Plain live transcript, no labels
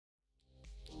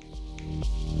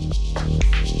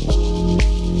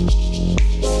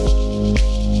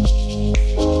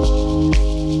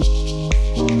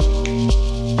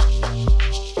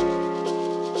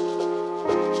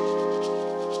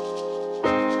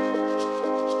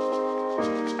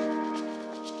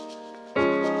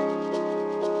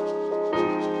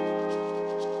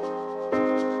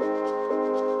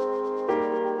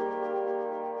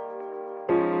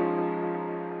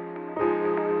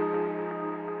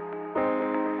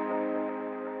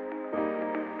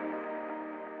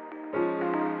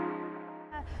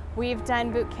We've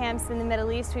done boot camps in the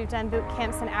Middle East, we've done boot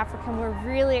camps in Africa, and we're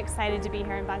really excited to be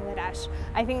here in Bangladesh.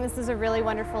 I think this is a really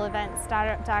wonderful event.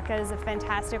 Startup Dhaka is a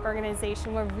fantastic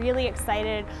organization. We're really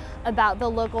excited about the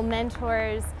local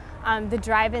mentors, the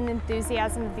drive and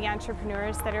enthusiasm of the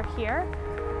entrepreneurs that are here.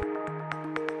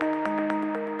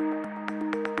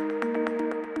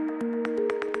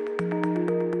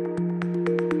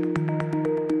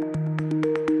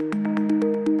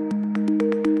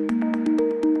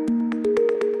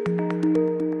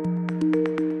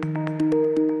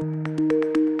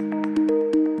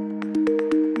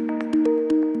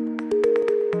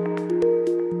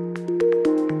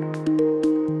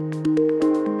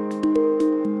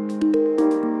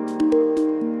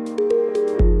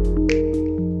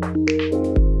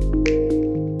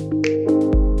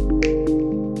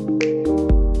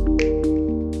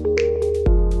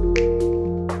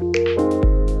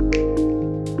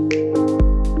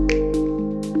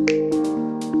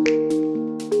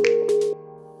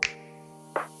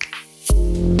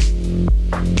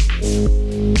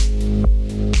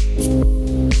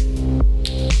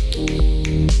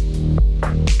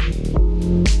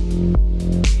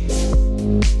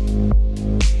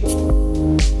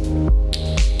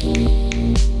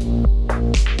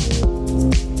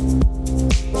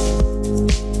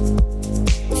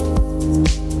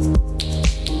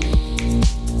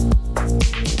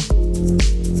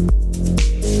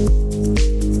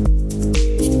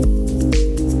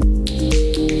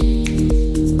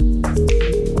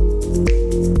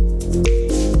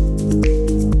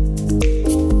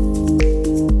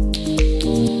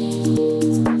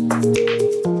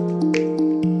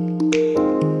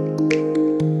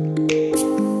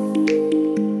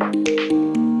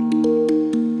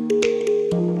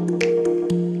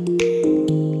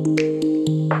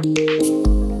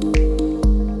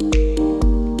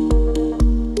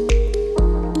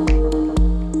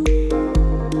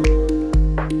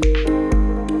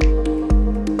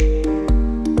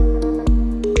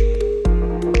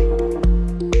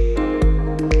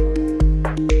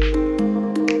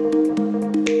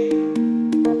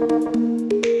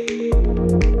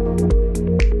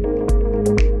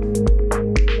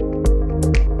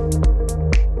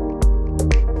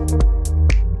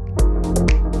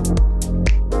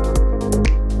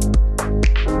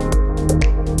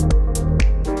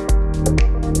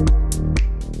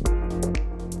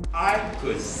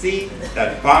 Could see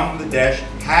that Bangladesh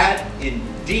had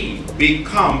indeed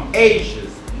become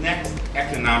Asia's next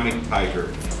economic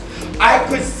tiger. I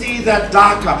could see that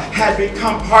Dhaka had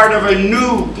become part of a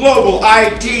new global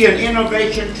IT and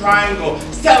innovation triangle,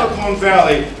 Silicon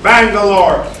Valley,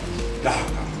 Bangalore,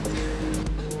 Dhaka.